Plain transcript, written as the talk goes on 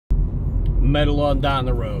metal on down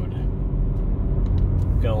the road.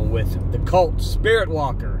 Going with the Cult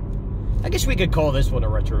Spiritwalker. I guess we could call this one a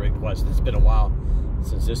retro request. It's been a while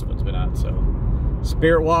since this one's been out. So,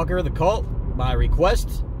 Spiritwalker, the Cult, by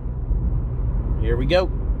request. Here we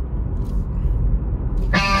go.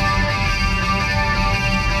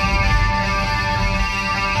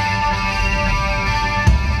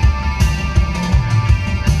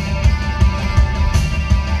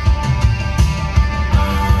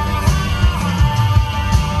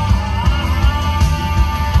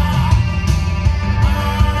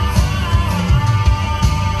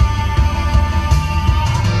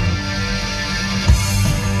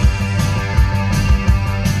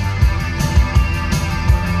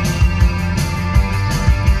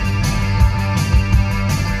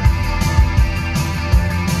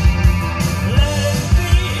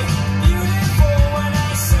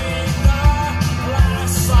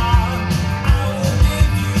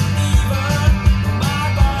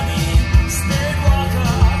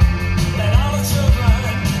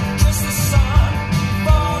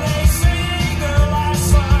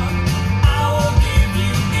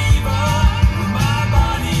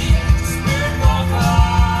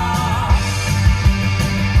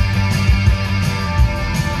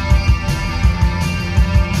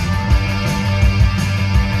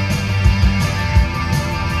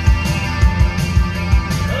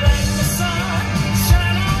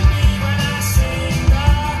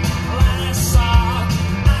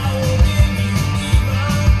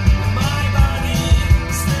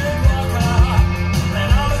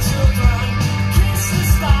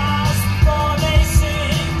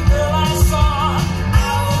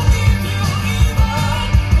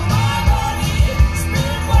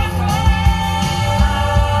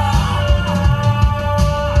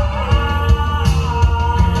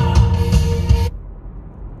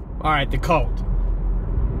 Alright, the Cult.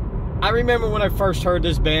 I remember when I first heard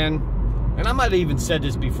this band, and I might have even said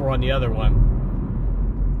this before on the other one,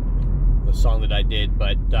 the song that I did,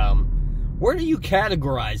 but where do you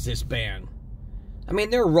categorize this band? I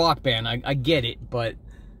mean, they're a rock band, I get it, but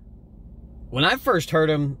when I first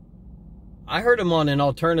heard them, I heard them on an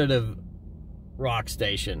alternative rock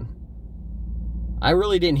station. I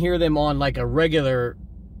really didn't hear them on like a regular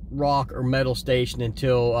rock or metal station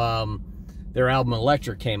until their album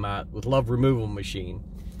Electric came out with Love Removal Machine.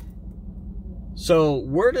 So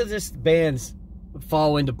where does this band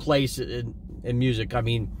fall into place in music? I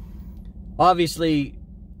mean, obviously,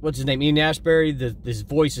 what's his name? Ian Ashbury, his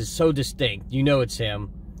voice is so distinct. You know it's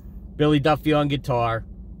him. Billy Duffy on guitar.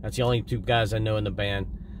 That's the only two guys I know in the band.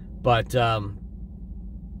 But, I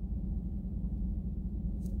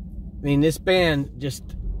mean, this band just...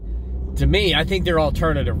 to me, I think they're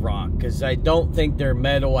alternative rock, because I don't think they're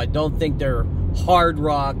metal. I don't think they're hard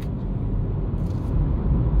rock.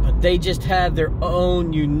 But they just have their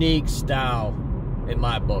own unique style in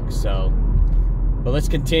my book. So, but let's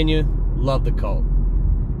continue. Love the Cult.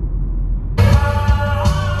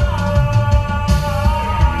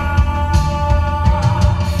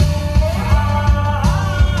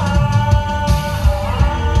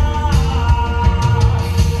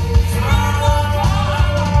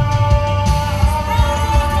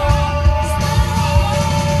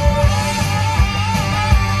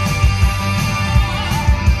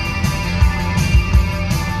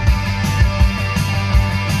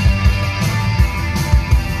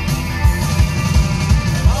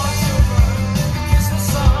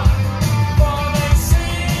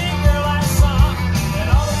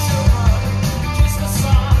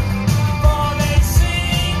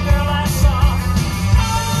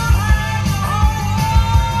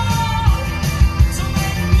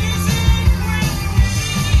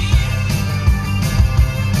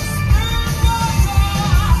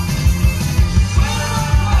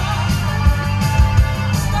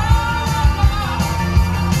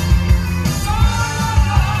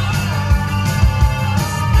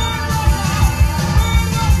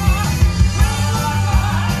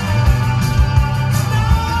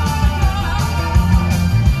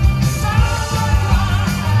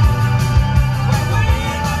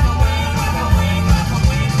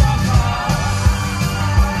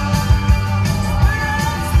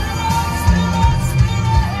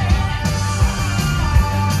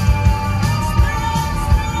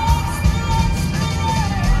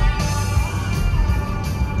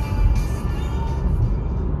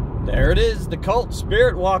 There it is, the Cult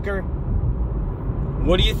Spiritwalker.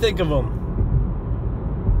 What do you think of him?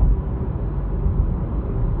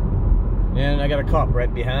 And I got a cop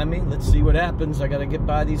right behind me. Let's see what happens. I gotta get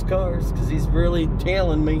by these cars because he's really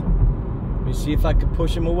tailing me. Let me see if I can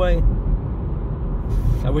push him away.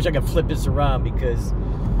 I wish I could flip this around because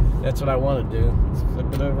That's what I want to do. Let's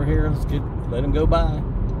flip it over here. Let him go by.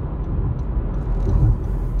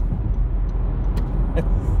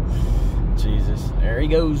 Jesus, there he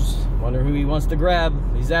goes. Wonder who he wants to grab.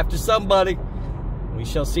 He's after somebody. We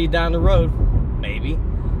shall see down the road. Maybe.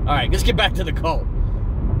 All right, let's get back to the cult.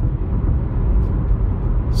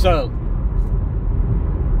 So,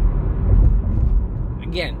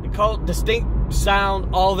 again, the cult, distinct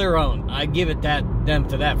sound, all their own. I give it them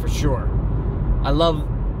to that for sure. I love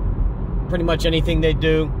pretty much anything they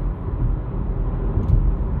do.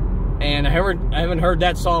 And I haven't heard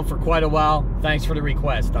that song for quite a while. Thanks for the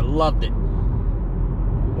request. I loved it.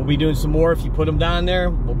 We'll be doing some more. If you put them down there,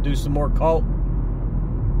 we'll do some more cult.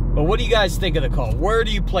 But what do you guys think of the cult? Where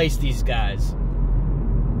do you place these guys?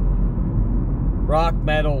 Rock,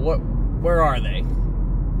 metal, where are they?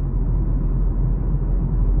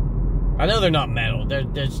 I know they're not metal.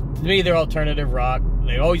 To me, they're alternative rock.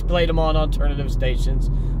 They always played them on alternative stations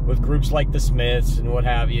with groups like the Smiths and what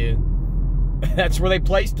have you. That's where they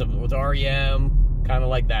placed them, with REM, kind of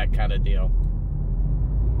like that kind of deal.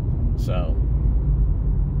 So,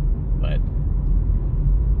 but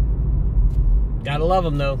gotta love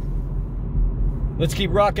them though. Let's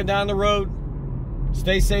keep rocking down the road.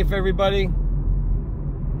 Stay safe, everybody.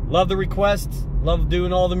 Love the requests. Love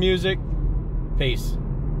doing all the music. Peace.